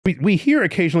We hear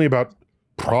occasionally about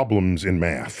problems in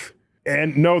math.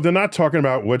 And no, they're not talking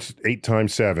about what's 8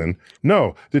 times 7.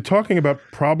 No, they're talking about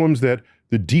problems that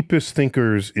the deepest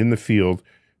thinkers in the field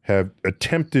have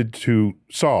attempted to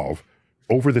solve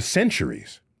over the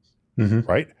centuries,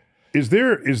 right? Is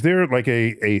there like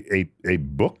a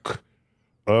book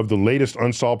of the latest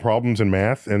unsolved problems in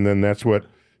math, and then that's what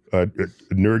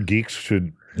nerd geeks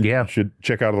should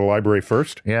check out of the library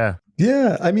first? Yeah.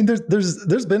 Yeah, I mean,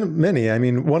 there's been many. I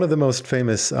mean, one of the most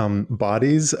famous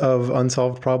bodies of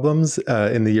unsolved problems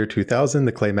in the year 2000,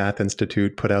 the Clay Math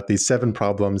Institute put out these 7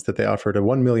 problems that they offered a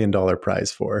 $1 million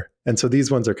prize for. And so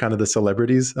these ones are kind of the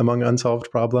celebrities among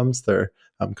unsolved problems. They're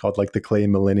called like the Clay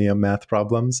Millennium Math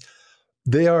problems.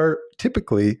 They are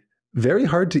typically very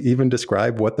hard to even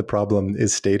describe what the problem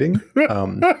is stating.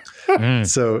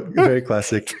 So very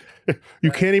classic. You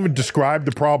can't even describe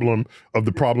the problem of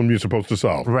the problem you're supposed to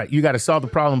solve. Right. You got to solve the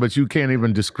problem, but you can't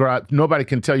even describe. Nobody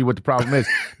can tell you what the problem is.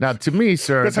 Now, to me,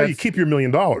 sir, that's how you keep your $1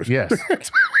 million. Yes.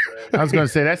 I was going to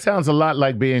say that sounds a lot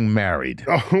like being married.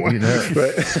 Oh, you know?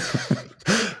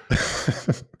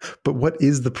 But what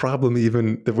is the problem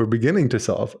even that we're beginning to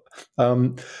solve?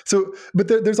 But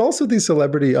there's also these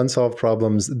celebrity unsolved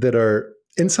problems that are,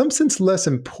 in some sense, less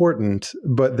important,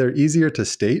 but they're easier to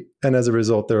state, and as a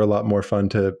result, they're a lot more fun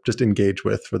to just engage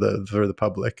with for the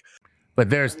public. But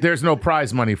there's no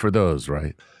prize money for those,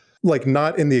 right? Like,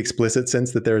 not in the explicit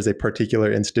sense that there is a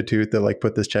particular institute that like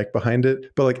put this check behind it,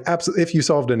 but like absolutely, if you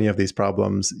solved any of these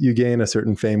problems, you gain a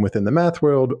certain fame within the math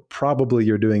world. Probably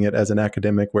you're doing it as an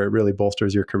academic where it really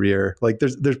bolsters your career. Like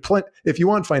there's plenty, if you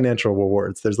want financial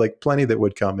rewards, there's like plenty that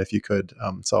would come if you could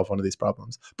solve one of these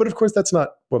problems. But of course, that's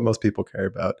not what most people care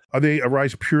about. Are they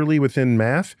arise purely within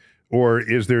math, or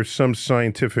is there some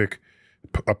scientific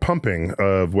pumping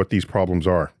of what these problems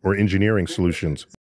are, or engineering solutions?